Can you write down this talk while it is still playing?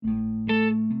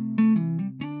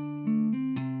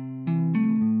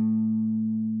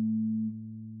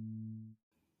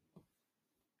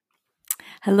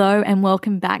Hello and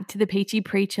welcome back to the Peachy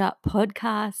Preacher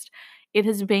podcast. It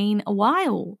has been a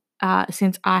while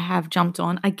since I have jumped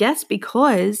on, I guess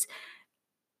because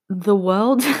the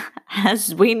world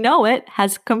as we know it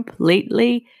has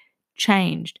completely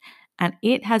changed, and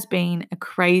it has been a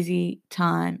crazy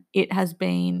time.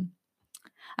 I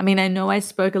know I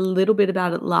spoke a little bit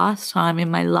about it last time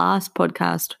in my last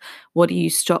podcast, What Are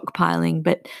You Stockpiling?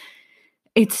 But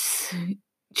it's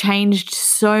changed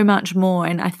so much more.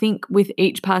 And I think with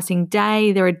each passing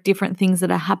day, there are different things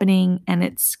that are happening, and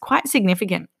it's quite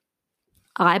significant,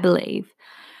 I believe.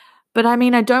 But I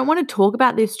don't want to talk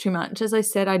about this too much. As I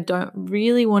said, I don't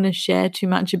really want to share too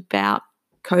much about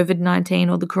COVID-19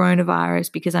 or the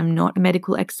coronavirus because I'm not a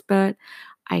medical expert.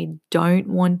 I don't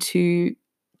want to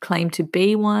claim to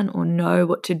be one or know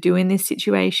what to do in this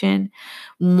situation.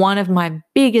 One of my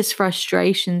biggest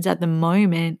frustrations at the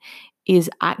moment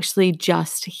is actually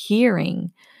just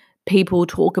hearing people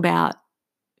talk about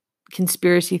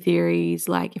conspiracy theories.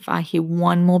 Like, if I hear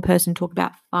one more person talk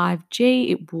about 5G,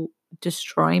 it will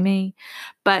destroy me.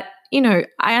 But,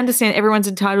 I understand everyone's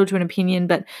entitled to an opinion,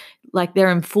 but like,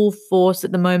 they're in full force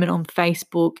at the moment on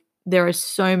Facebook. There are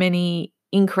so many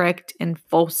incorrect and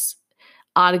false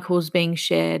articles being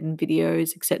shared and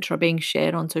videos, etc., being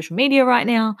shared on social media right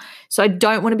now. So I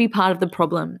don't want to be part of the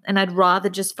problem. And I'd rather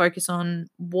just focus on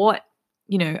what,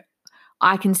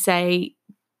 I can say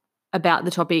about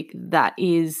the topic that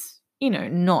is,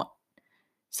 not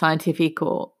scientific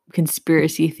or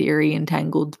conspiracy theory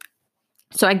entangled.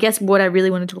 So I guess what I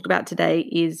really want to talk about today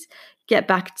is get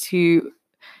back to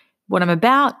what I'm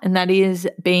about, and that is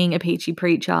being a peachy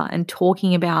preacher and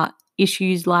talking about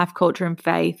issues, life, culture, and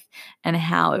faith, and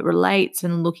how it relates,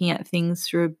 and looking at things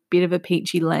through a bit of a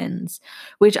peachy lens,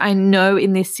 which I know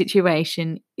in this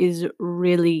situation is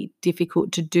really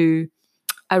difficult to do.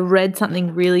 I read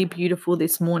something really beautiful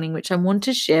this morning, which I want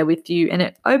to share with you, and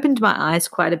it opened my eyes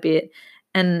quite a bit.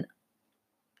 And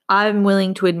I'm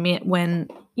willing to admit when,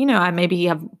 I maybe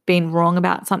have been wrong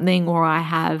about something, or I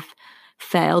have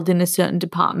failed in a certain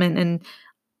department, and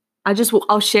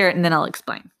I'll share it and then I'll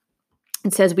explain.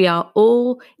 It says, we are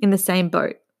all in the same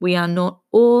boat. We are not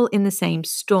all in the same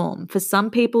storm. For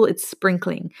some people, it's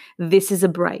sprinkling. This is a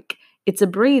break. It's a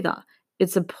breather.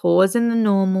 It's a pause in the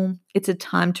normal. It's a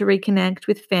time to reconnect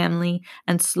with family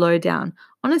and slow down.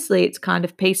 Honestly, it's kind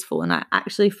of peaceful, and I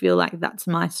actually feel like that's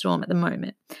my storm at the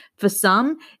moment. For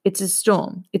some, it's a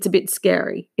storm. It's a bit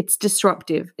scary. It's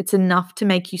disruptive. It's enough to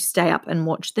make you stay up and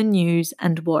watch the news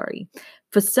and worry.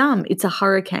 For some, it's a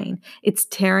hurricane. It's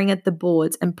tearing at the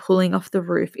boards and pulling off the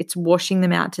roof. It's washing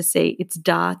them out to sea. It's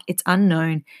dark. It's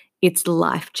unknown. It's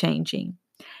life-changing.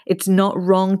 It's not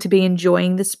wrong to be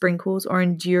enjoying the sprinkles or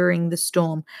enduring the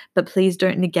storm, but please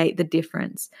don't negate the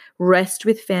difference. Rest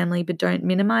with family, but don't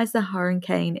minimize the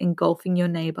hurricane engulfing your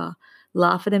neighbor.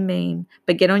 Laugh at a meme,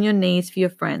 but get on your knees for your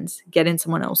friends. Get in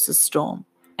someone else's storm.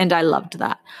 And I loved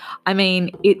that.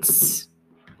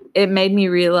 It made me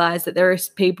realize that there are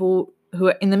people who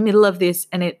are in the middle of this,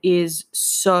 and it is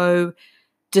so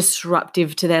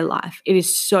disruptive to their life. It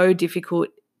is so difficult.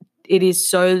 It is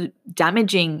so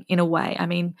damaging in a way.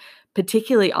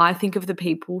 Particularly I think of the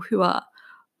people who are,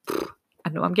 I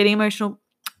know I'm getting emotional,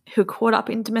 who are caught up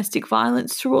in domestic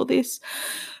violence through all this,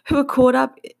 who are caught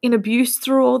up in abuse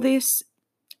through all this.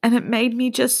 And it made me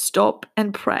just stop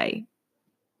and pray.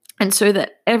 And so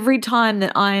that every time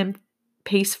that I am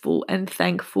peaceful and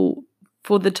thankful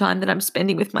for the time that I'm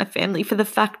spending with my family, for the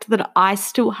fact that I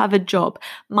still have a job,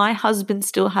 my husband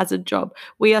still has a job,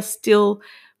 we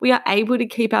are able to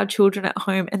keep our children at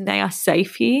home and they are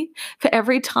safe here. For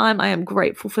every time I am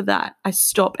grateful for that, I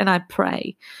stop and I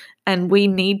pray. And we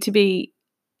need to be,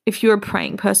 if you're a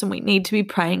praying person, we need to be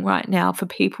praying right now for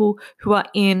people who are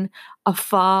in a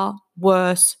far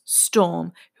worse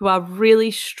storm, who are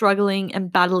really struggling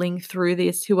and battling through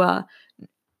this, who are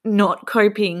not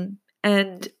coping.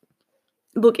 And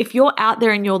look, if you're out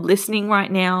there and you're listening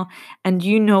right now and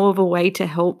you know of a way to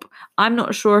help, I'm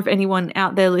not sure if anyone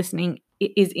out there listening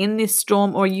is in this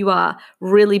storm or you are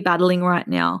really battling right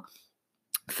now.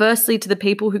 Firstly, to the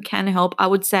people who can help, I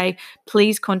would say,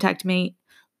 please contact me.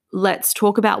 Let's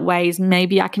talk about ways.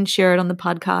 Maybe I can share it on the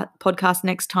podcast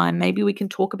next time. Maybe we can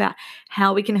talk about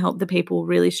how we can help the people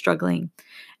really struggling.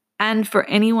 And for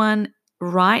anyone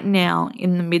right now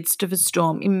in the midst of a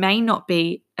storm, it may not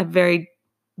be a very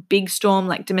big storm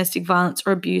like domestic violence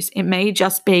or abuse. It may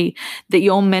just be that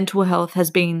your mental health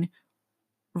has been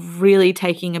really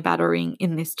taking a battering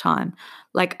in this time.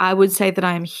 Like, I would say that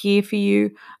I am here for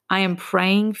you. I am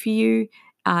praying for you.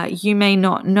 You may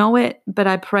not know it, but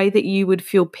I pray that you would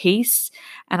feel peace,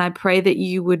 and I pray that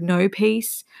you would know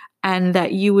peace, and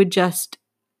that you would just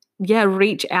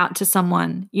reach out to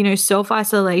someone.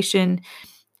 Self-isolation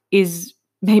is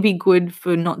maybe good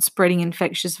for not spreading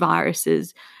infectious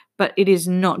viruses, but it is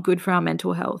not good for our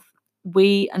mental health.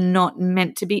 We are not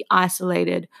meant to be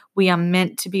isolated. We are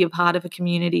meant to be a part of a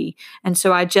community. And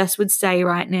so I just would say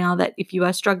right now that if you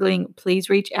are struggling, please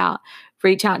reach out.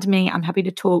 Reach out to me. I'm happy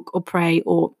to talk or pray,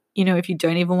 or, if you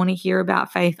don't even want to hear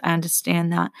about faith, I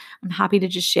understand that. I'm happy to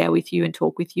just share with you and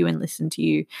talk with you and listen to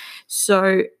you.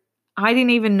 So I didn't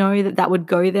even know that would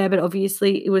go there, but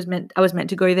obviously I was meant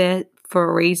to go there for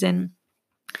a reason.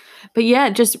 But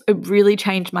yeah, it really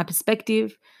changed my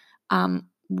perspective.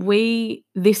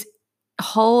 This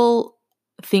whole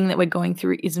thing that we're going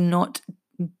through is not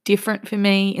different for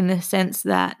me, in the sense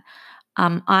that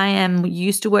I am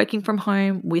used to working from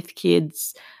home with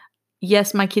kids.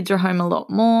 Yes, my kids are home a lot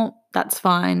more. That's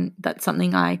fine. That's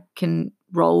something I can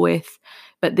roll with.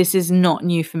 But this is not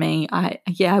new for me. I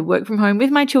work from home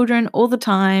with my children all the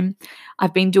time.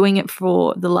 I've been doing it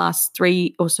for the last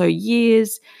 3 or so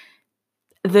years.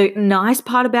 The nice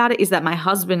part about it is that my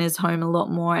husband is home a lot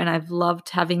more, and I've loved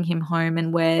having him home,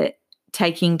 and we're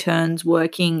taking turns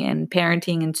working and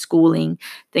parenting and schooling.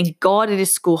 Thank God it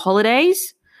is school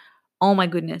holidays. Oh my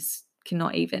goodness,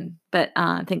 cannot even. But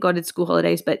thank God it's school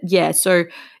holidays. But yeah, so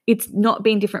it's not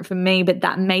been different for me, but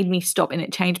that made me stop, and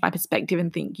it changed my perspective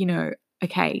and think,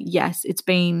 okay, yes, it's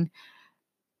been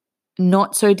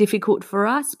not so difficult for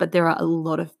us, but there are a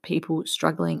lot of people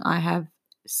struggling. I have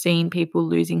seen people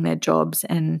losing their jobs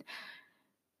and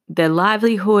their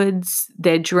livelihoods,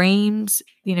 their dreams,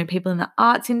 people in the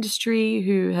arts industry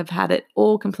who have had it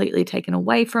all completely taken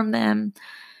away from them.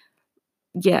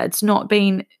 Yeah, it's not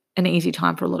been an easy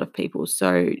time for a lot of people.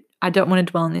 So I don't want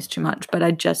to dwell on this too much, but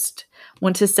I just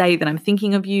want to say that I'm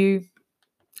thinking of you.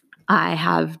 I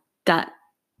have that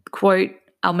quote.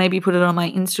 I'll maybe put it on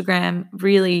my Instagram.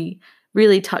 Really,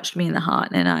 really touched me in the heart,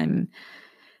 and I'm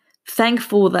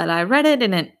thankful that I read it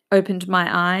and it opened my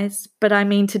eyes. But I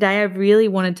mean, today I really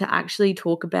wanted to actually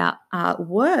talk about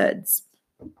words.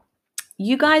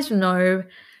 You guys know,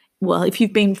 well, if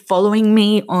you've been following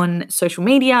me on social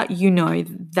media, you know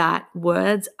that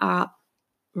words are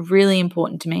really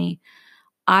important to me.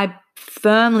 I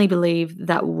firmly believe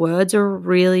that words are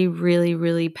really, really,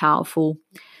 really powerful,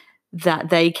 that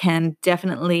they can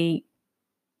definitely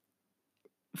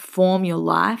form your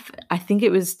life. I think it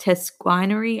was Tess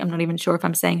Guinery. I'm not even sure if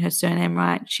I'm saying her surname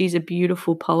right. She's a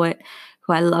beautiful poet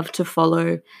who I love to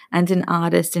follow and an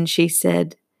artist. And she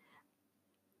said,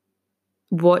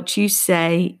 what you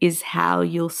say is how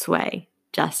you'll sway.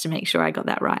 Just to make sure I got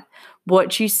that right.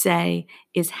 What you say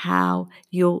is how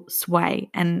you'll sway.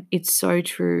 And it's so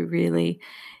true, really.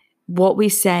 What we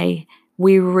say,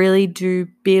 we really do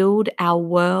build our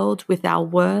world with our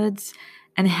words.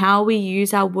 And how we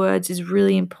use our words is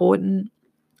really important.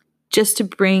 Just to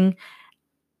bring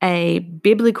a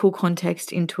biblical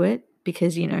context into it,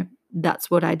 because, that's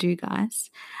what I do,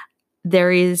 guys.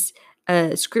 There is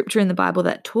a scripture in the Bible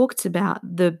that talks about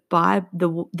the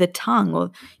tongue,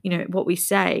 or, what we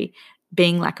say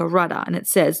being like a rudder. And it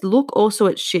says, look also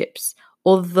at ships,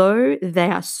 although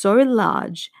they are so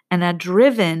large and are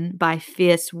driven by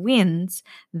fierce winds,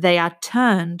 they are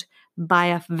turned by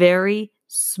a very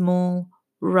small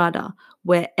rudder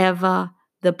wherever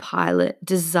the pilot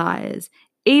desires.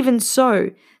 Even so,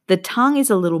 the tongue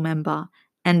is a little member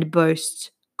and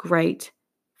boasts great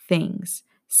things.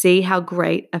 See how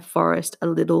great a forest a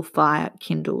little fire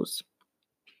kindles.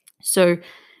 So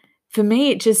for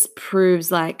me, it just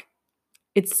proves like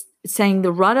it's saying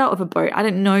the rudder of a boat. I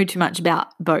don't know too much about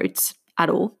boats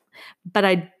at all, but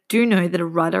I do know that a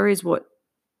rudder is what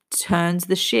turns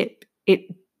the ship. It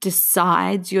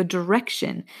decides your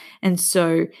direction. And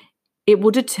so it will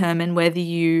determine whether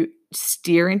you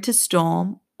steer into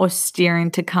storm or steer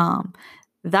into calm.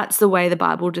 That's the way the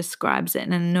Bible describes it.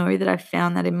 And I know that I've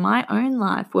found that in my own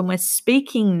life, when we're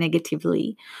speaking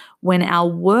negatively, when our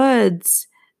words,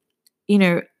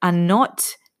 are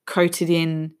not coated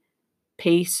in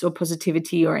peace or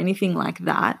positivity or anything like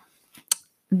that,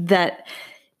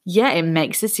 it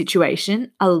makes the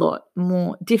situation a lot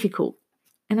more difficult.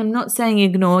 And I'm not saying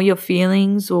ignore your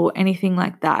feelings or anything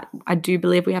like that. I do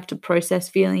believe we have to process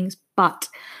feelings, but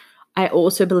I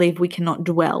also believe we cannot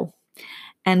dwell.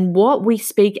 And what we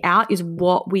speak out is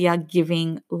what we are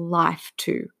giving life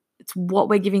to. It's what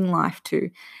we're giving life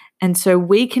to. And so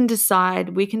we can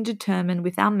decide, we can determine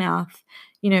with our mouth,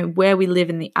 where we live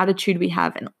and the attitude we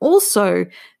have. And also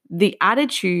the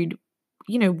attitude,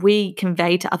 we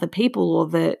convey to other people,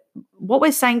 or what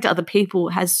we're saying to other people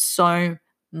has so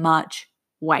much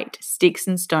weight, sticks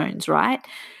and stones, right?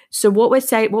 So what we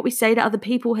say to other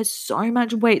people has so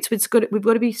much weight. So we've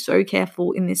got to be so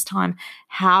careful in this time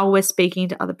how we're speaking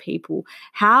to other people,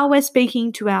 how we're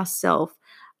speaking to ourselves.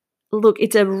 Look,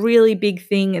 it's a really big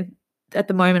thing at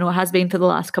the moment, or has been for the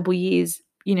last couple of years,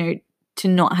 to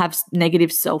not have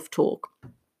negative self-talk.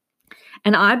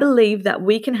 And I believe that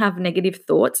we can have negative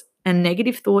thoughts, and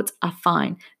negative thoughts are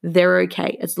fine. They're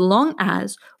okay, as long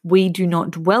as we do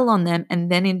not dwell on them and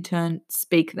then in turn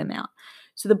speak them out.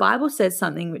 So the Bible says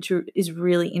something which is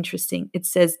really interesting. It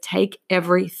says, take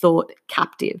every thought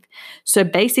captive. So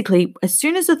basically, as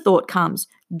soon as a thought comes,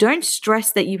 don't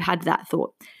stress that you had that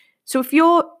thought. So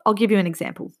I'll give you an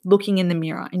example, looking in the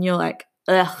mirror and you're like,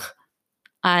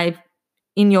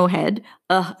 in your head,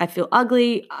 I feel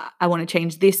ugly. I want to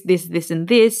change this, and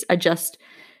this.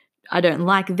 I don't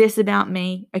like this about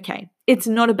me. Okay. It's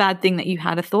not a bad thing that you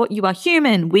had a thought. You are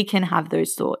human. We can have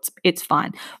those thoughts. It's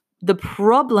fine. The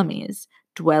problem is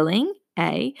dwelling,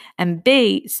 A, and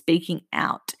B, speaking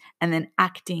out and then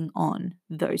acting on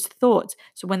those thoughts.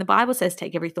 So when the Bible says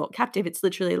take every thought captive, it's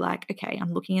literally like, okay,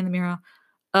 I'm looking in the mirror.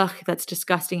 Ugh, that's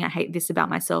disgusting. I hate this about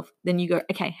myself. Then you go,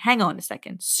 okay, hang on a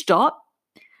second. Stop.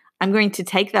 I'm going to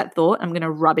take that thought. I'm going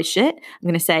to rubbish it. I'm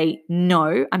going to say,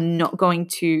 no, I'm not going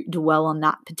to dwell on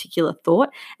that particular thought.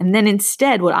 And then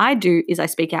instead, what I do is I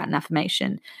speak out an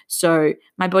affirmation. So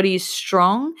my body is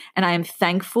strong and I am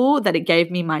thankful that it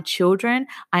gave me my children.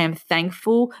 I am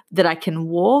thankful that I can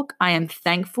walk. I am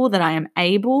thankful that I am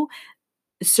able.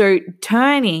 So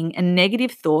turning a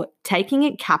negative thought, taking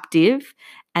it captive,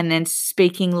 and then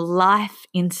speaking life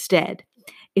instead.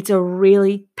 It's a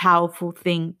really powerful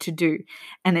thing to do.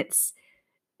 And it's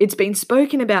been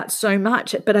spoken about so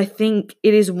much, but I think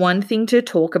it is one thing to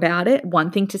talk about it,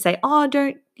 one thing to say,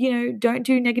 don't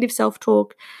do negative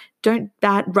self-talk, don't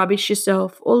rubbish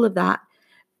yourself, all of that.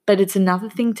 But it's another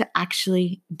thing to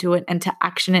actually do it and to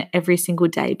action it every single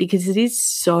day, because it is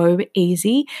so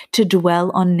easy to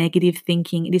dwell on negative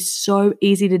thinking. It is so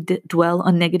easy to dwell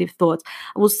on negative thoughts.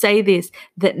 I will say this,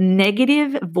 that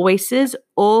negative voices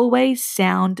always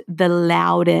sound the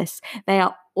loudest. They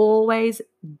are always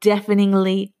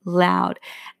deafeningly loud.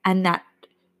 And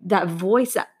that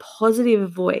voice, that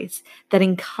positive voice, that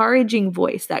encouraging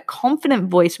voice, that confident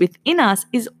voice within us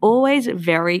is always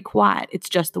very quiet. It's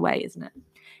just the way, isn't it?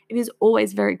 It is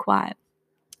always very quiet.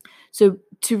 So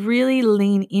to really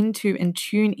lean into and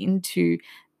tune into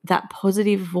that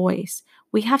positive voice,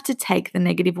 we have to take the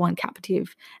negative one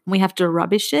captive, and we have to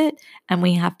rubbish it, and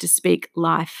we have to speak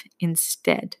life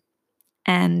instead.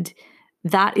 And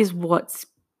that is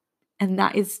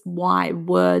why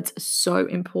words are so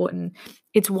important.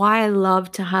 It's why I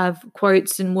love to have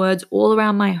quotes and words all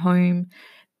around my home,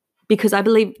 because I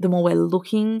believe the more we're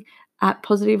looking at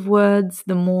positive words,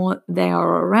 the more they are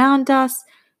around us,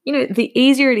 the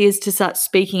easier it is to start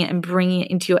speaking it and bringing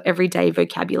it into your everyday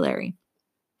vocabulary.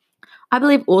 I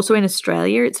believe also in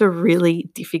Australia, it's a really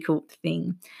difficult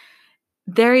thing.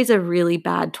 There is a really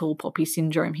bad tall poppy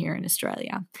syndrome here in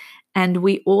Australia. And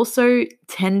we also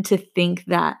tend to think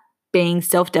that being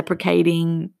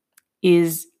self-deprecating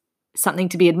is something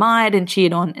to be admired and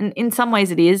cheered on. And in some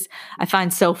ways it is. I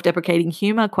find self-deprecating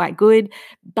humor quite good.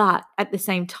 But at the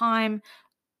same time,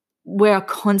 we're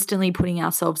constantly putting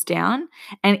ourselves down.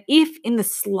 And if in the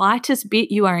slightest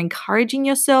bit you are encouraging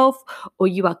yourself, or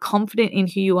you are confident in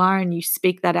who you are and you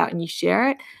speak that out and you share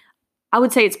it, I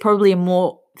would say it's probably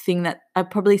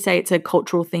I'd probably say it's a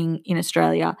cultural thing in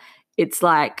Australia. It's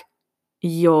like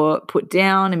you're put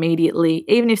down immediately.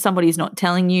 Even if somebody's not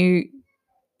telling you,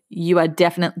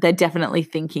 they're definitely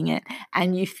thinking it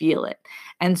and you feel it.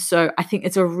 And so I think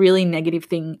it's a really negative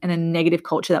thing and a negative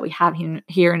culture that we have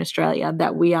here in Australia,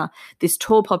 that we are this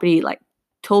tall poppy,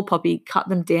 cut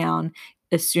them down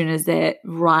as soon as they're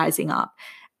rising up.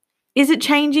 Is it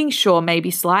changing? Sure,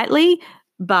 maybe slightly,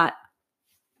 but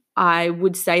I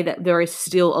would say that there is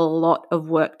still a lot of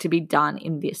work to be done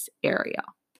in this area.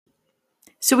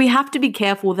 So we have to be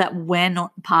careful that we're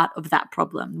not part of that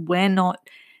problem. We're not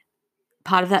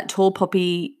part of that tall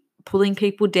poppy pulling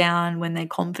people down when they're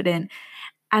confident.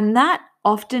 And that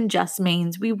often just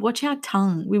means we watch our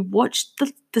tongue. We watch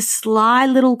the sly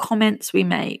little comments we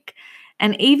make.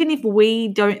 And even if we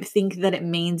don't think that it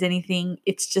means anything,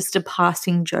 it's just a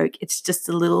passing joke, it's just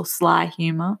a little sly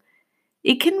humor,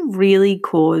 it can really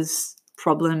cause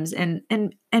problems. And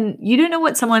you don't know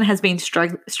what someone has been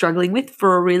struggling with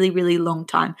for a really, really long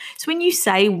time. So when you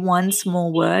say one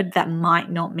small word that might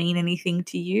not mean anything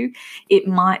to you, it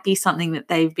might be something that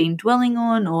they've been dwelling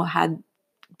on or had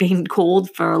been called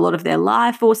for a lot of their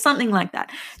life or something like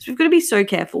that. So we've got to be so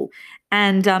careful.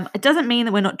 And it doesn't mean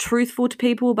that we're not truthful to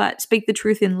people, but speak the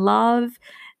truth in love.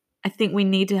 I think we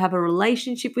need to have a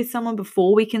relationship with someone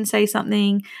before we can say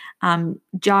something.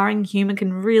 Jarring humor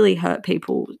can really hurt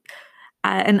people.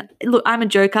 And look, I'm a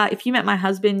joker. If you met my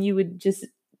husband, you would just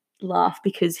laugh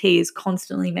because he is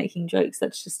constantly making jokes.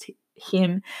 That's just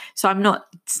him. So I'm not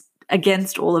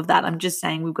against all of that. I'm just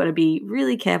saying we've got to be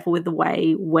really careful with the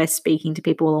way we're speaking to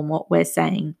people and what we're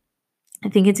saying. I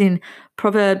think it's in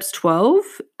Proverbs 12,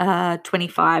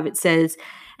 25. It says,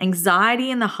 anxiety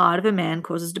in the heart of a man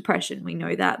causes depression. We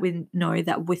know that. We know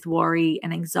that with worry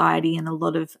and anxiety and a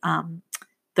lot of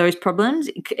those problems,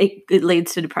 it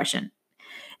leads to depression.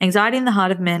 Anxiety in the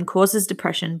heart of man causes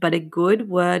depression, but a good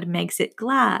word makes it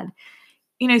glad.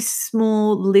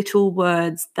 Small little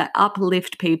words that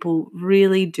uplift people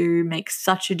really do make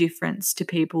such a difference to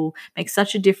people, make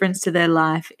such a difference to their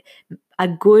life. A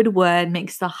good word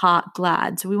makes the heart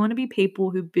glad. So we want to be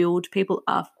people who build people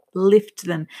up, lift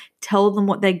them, tell them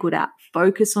what they're good at,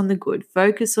 focus on the good,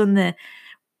 focus on the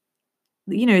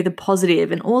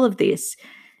positive and all of this.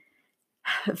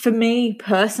 For me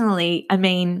personally,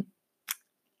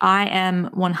 I am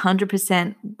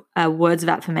 100% words of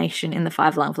affirmation in the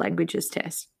 5 love languages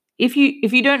test. If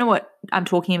you don't know what I'm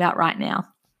talking about right now,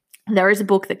 there is a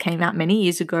book that came out many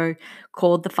years ago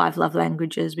called The 5 Love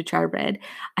Languages, which I read.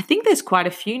 I think there's quite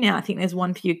a few now. I think there's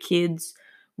one for your kids,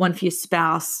 one for your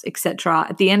spouse, etc.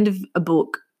 At the end of a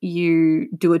book, you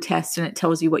do a test and it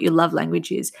tells you what your love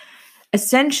language is.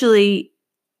 Essentially,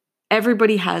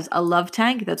 everybody has a love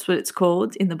tank. That's what it's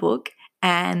called in the book.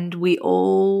 And we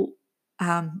all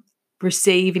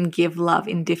receive and give love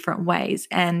in different ways.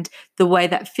 And the way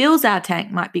that fills our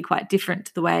tank might be quite different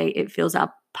to the way it fills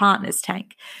our partner's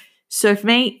tank. So for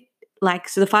me,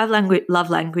 the 5 love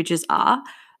languages are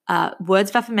words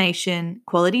of affirmation,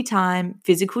 quality time,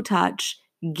 physical touch,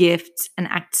 gifts, and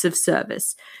acts of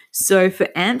service. So for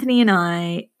Anthony and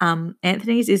I,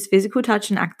 Anthony's is physical touch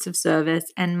and acts of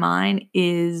service, and mine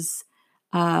is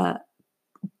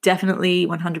definitely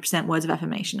 100% words of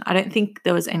affirmation. I don't think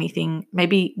there was anything,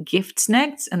 maybe gifts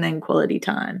next and then quality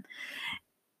time.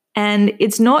 And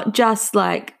it's not just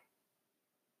that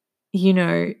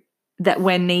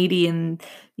we're needy and,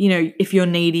 if you're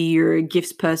needy, you're a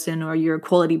gifts person or you're a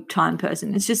quality time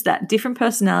person. It's just that different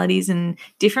personalities and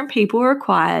different people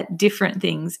require different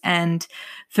things. And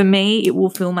for me, it will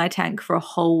fill my tank for a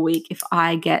whole week if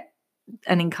I get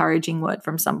an encouraging word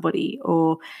from somebody,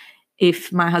 or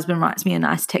if my husband writes me a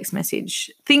nice text message,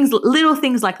 little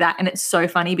things like that. And it's so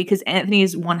funny because Anthony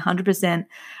is 100%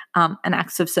 an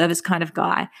acts of service kind of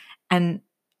guy. And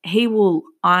he will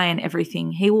iron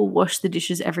everything. He will wash the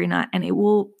dishes every night, and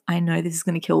I know this is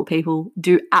going to kill people,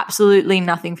 do absolutely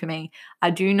nothing for me. I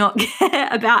do not care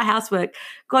about housework.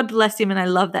 God bless him, and I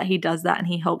love that he does that and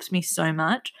he helps me so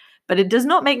much. But it does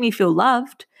not make me feel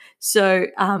loved. So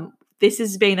this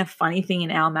has been a funny thing in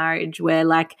our marriage where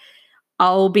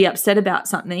I'll be upset about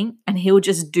something and he'll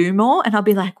just do more, and I'll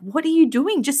be like, what are you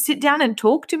doing? Just sit down and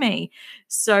talk to me.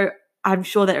 So I'm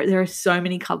sure that there are so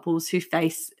many couples who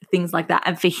face things like that.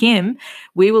 And for him,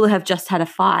 we will have just had a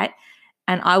fight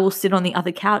and I will sit on the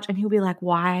other couch and he'll be like,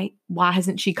 why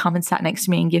hasn't she come and sat next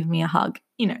to me and given me a hug?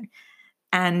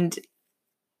 And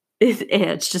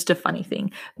it's just a funny thing.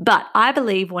 But I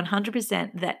believe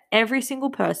 100% that every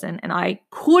single person, and I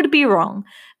could be wrong,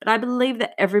 but I believe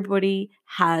that everybody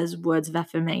has words of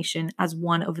affirmation as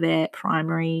one of their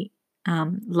primary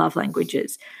love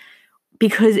languages,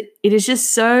 because it is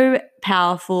just so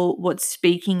powerful what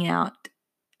speaking out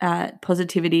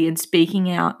positivity and speaking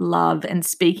out love and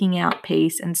speaking out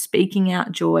peace and speaking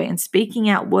out joy and speaking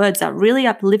out words that really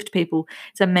uplift people.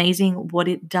 It's amazing what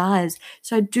it does.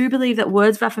 So I do believe that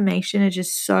words of affirmation are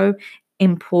just so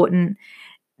important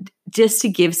just to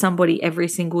give somebody every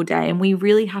single day. And we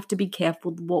really have to be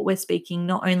careful what we're speaking,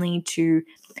 not only to,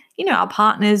 our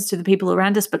partners, to the people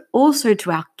around us, but also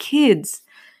to our kids.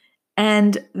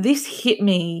 And this hit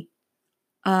me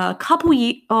a couple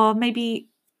years, or maybe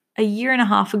a year and a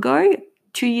half ago,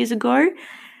 2 years ago,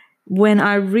 when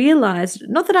I realized,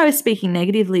 not that I was speaking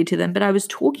negatively to them, but I was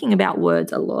talking about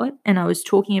words a lot, and I was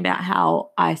talking about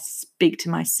how I speak to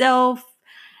myself,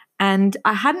 and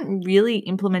I hadn't really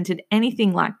implemented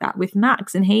anything like that with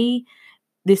Max. And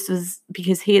this was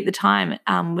because he at the time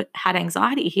had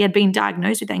anxiety. He had been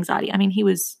diagnosed with anxiety. I mean, he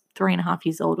was 3.5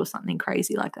 years old or something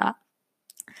crazy like that.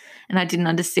 And I didn't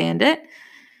understand it.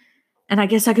 And I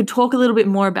guess I could talk a little bit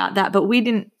more about that, but we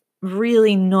didn't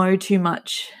really know too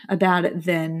much about it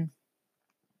then.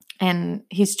 And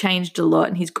he's changed a lot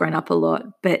and he's grown up a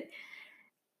lot, but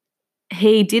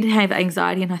he did have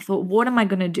anxiety. And I thought, what am I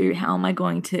going to do? How am I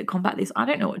going to combat this? I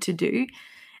don't know what to do.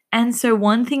 And so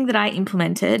one thing that I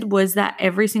implemented was that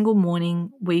every single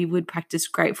morning we would practice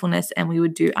gratefulness and we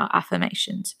would do our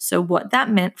affirmations. So what that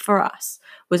meant for us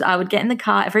was I would get in the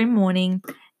car every morning,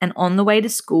 and on the way to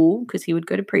school, because he would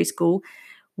go to preschool,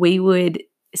 we would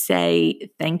say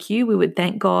thank you. We would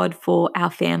thank God for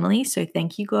our family. So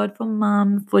thank you, God, for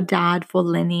mum, for dad, for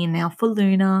Lenny, and now for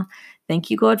Luna. Thank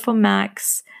you, God, for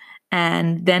Max.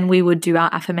 And then we would do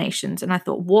our affirmations. And I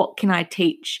thought, what can I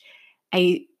teach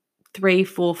a 3,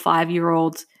 4,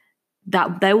 5-year-olds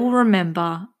that they will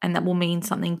remember and that will mean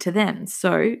something to them?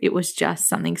 So it was just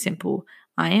something simple.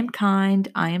 I am kind,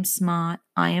 I am smart,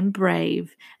 I am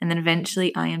brave, and then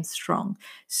eventually I am strong.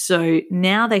 So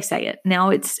now they say it. Now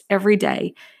it's every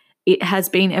day. It has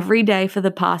been every day for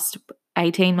the past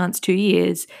 18 months, 2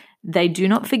 years. They do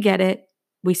not forget it.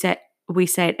 We say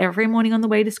it every morning on the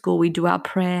way to school. We do our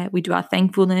prayer, we do our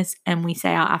thankfulness, and we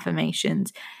say our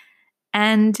affirmations.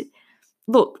 And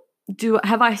look,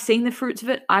 have I seen the fruits of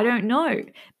it? I don't know.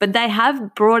 But they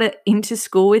have brought it into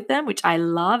school with them, which I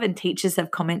love, and teachers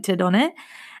have commented on it.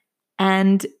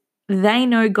 And they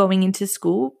know going into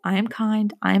school, I am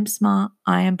kind, I am smart,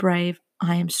 I am brave,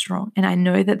 I am strong. And I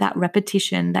know that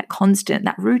repetition, that constant,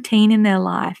 that routine in their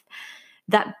life,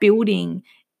 that building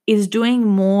is doing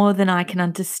more than I can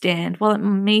understand. While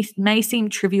it may seem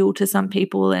trivial to some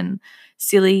people and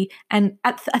silly, and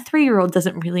a 3-year-old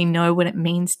doesn't really know what it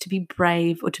means to be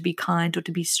brave or to be kind or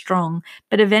to be strong.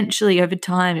 But eventually, over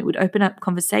time, it would open up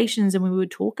conversations and we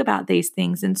would talk about these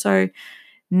things. And so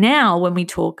now when we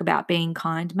talk about being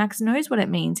kind, Max knows what it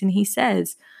means. And he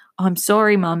says, oh, I'm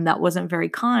sorry, Mum, that wasn't very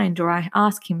kind. Or I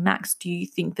ask him, Max, do you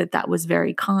think that was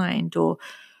very kind? Or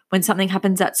when something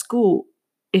happens at school,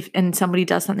 and somebody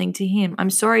does something to him, I'm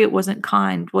sorry it wasn't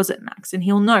kind, was it, Max? And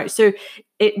he'll know. So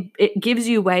it gives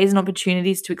you ways and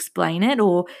opportunities to explain it.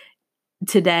 Or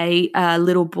today, a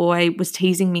little boy was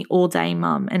teasing me all day,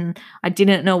 Mum, and I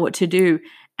didn't know what to do.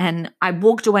 And I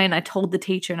walked away and I told the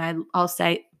teacher, and I'll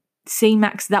say, see,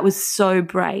 Max, that was so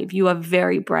brave. You are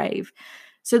very brave.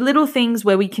 So little things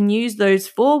where we can use those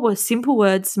 4 simple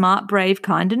words, smart, brave,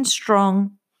 kind, and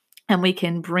strong, and we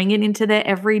can bring it into their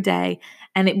everyday,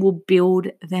 and it will build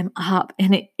them up.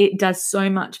 And it does so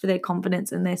much for their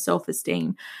confidence and their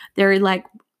self-esteem. They're like,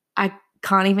 I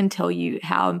can't even tell you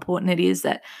how important it is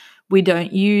that we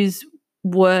don't use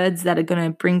words that are going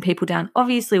to bring people down.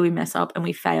 Obviously, we mess up and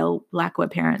we fail like we're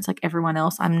parents, like everyone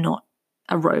else. I'm not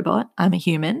a robot. I'm a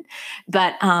human.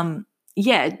 But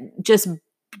just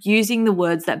using the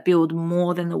words that build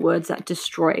more than the words that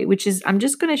destroy, which is, I'm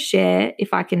just going to share,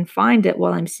 if I can find it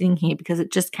while I'm sitting here, because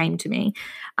it just came to me,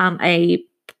 a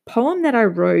poem that I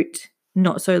wrote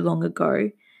not so long ago.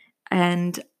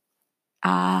 And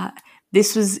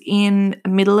this was in the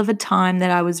middle of a time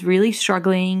that I was really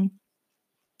struggling,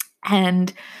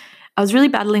 and I was really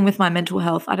battling with my mental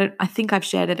health. I think I've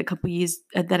shared it a couple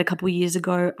years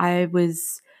ago. I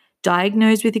was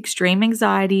diagnosed with extreme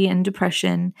anxiety and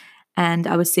depression, and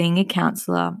I was seeing a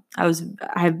counselor.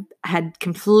 I had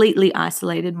completely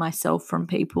isolated myself from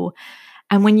people.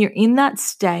 And when you're in that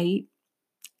state,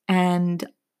 and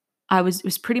it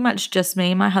was pretty much just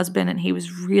me and my husband, and he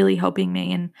was really helping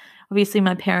me, and obviously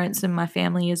my parents and my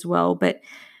family as well. But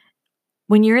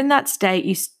when you're in that state,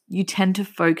 you tend to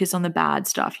focus on the bad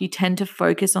stuff. You tend to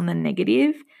focus on the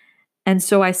negative. And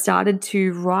so I started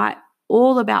to write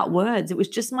all about words. It was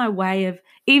just my way of,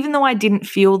 even though I didn't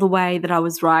feel the way that I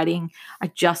was writing, I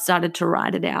just started to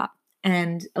write it out.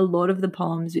 And a lot of the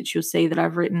poems which you'll see that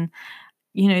I've written,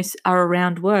 are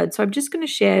around words. So I'm just going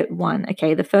to share one.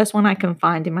 Okay, the first one I can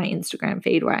find in my Instagram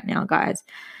feed right now, guys.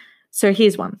 So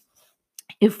here's one.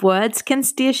 If words can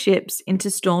steer ships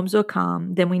into storms or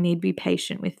calm, then we need be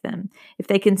patient with them. If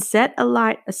they can set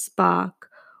alight a spark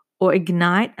or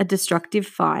ignite a destructive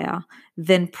fire,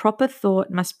 then proper thought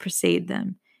must precede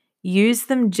them. Use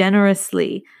them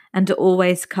generously and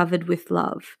always covered with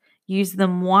love. Use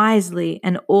them wisely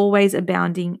and always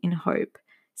abounding in hope.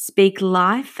 Speak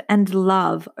life and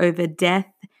love over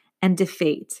death and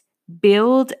defeat.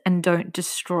 Build and don't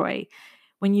destroy.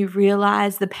 When you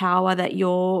realize the power that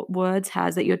your words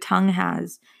has, that your tongue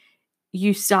has,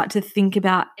 you start to think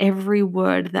about every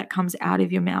word that comes out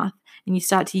of your mouth, and you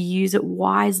start to use it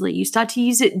wisely. You start to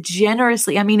use it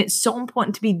generously. I mean, it's so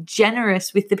important to be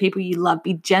generous with the people you love.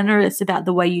 Be generous about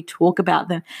the way you talk about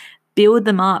them. Build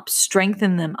them up,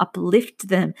 strengthen them, uplift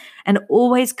them, and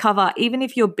always cover, even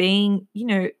if you're being,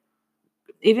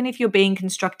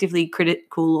 constructively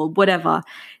critical or whatever,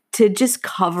 to just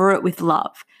cover it with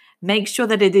love. Make sure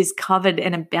that it is covered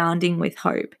and abounding with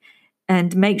hope.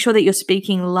 And make sure that you're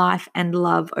speaking life and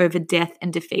love over death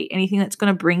and defeat. Anything that's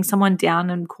going to bring someone down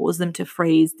and cause them to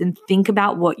freeze, then think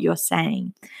about what you're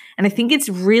saying. And I think it's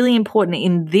really important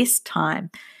in this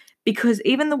time, because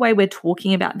even the way we're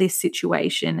talking about this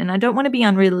situation, and I don't want to be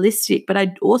unrealistic, but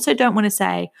I also don't want to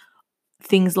say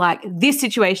things like, this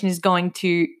situation is going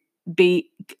to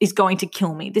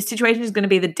kill me. This situation is going to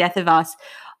be the death of us.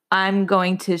 I'm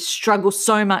going to struggle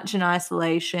so much in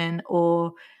isolation,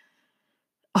 or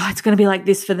it's going to be like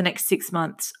this for the next 6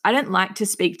 months. I don't like to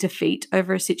speak defeat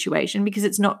over a situation, because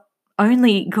it's not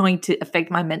only going to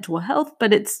affect my mental health,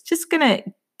 but it's just going to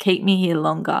keep me here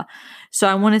longer. So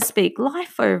I want to speak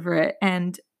life over it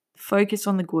and focus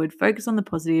on the good, focus on the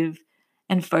positive,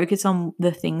 and focus on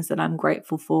the things that I'm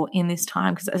grateful for in this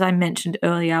time. Because as I mentioned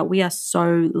earlier, we are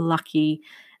so lucky,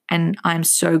 and I'm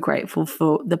so grateful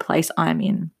for the place I'm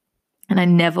in. And I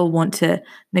never want to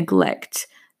neglect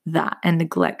that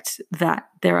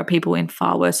there are people in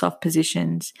far worse off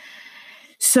positions.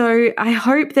 So I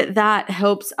hope that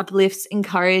helps, uplifts,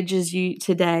 encourages you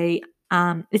today.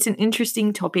 It's an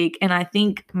interesting topic, and I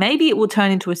think maybe it will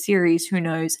turn into a series. Who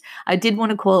knows? I did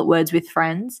want to call it Words with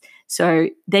Friends. So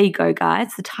there you go,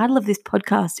 guys. The title of this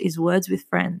podcast is Words with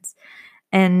Friends.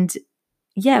 And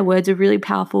yeah, words are really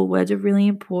powerful. Words are really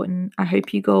important. I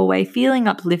hope you go away feeling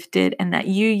uplifted, and that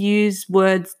you use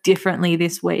words differently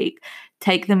this week.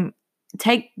 Take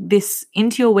this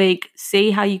into your week.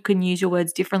 See how you can use your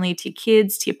words differently to your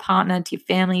kids, to your partner, to your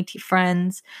family, to your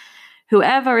friends.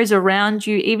 Whoever is around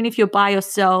you, even if you're by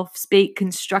yourself, speak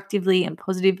constructively and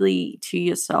positively to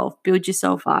yourself. Build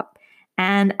yourself up.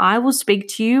 And I will speak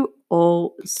to you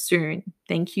all soon.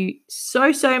 Thank you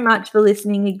so, so much for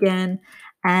listening again.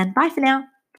 And bye for now.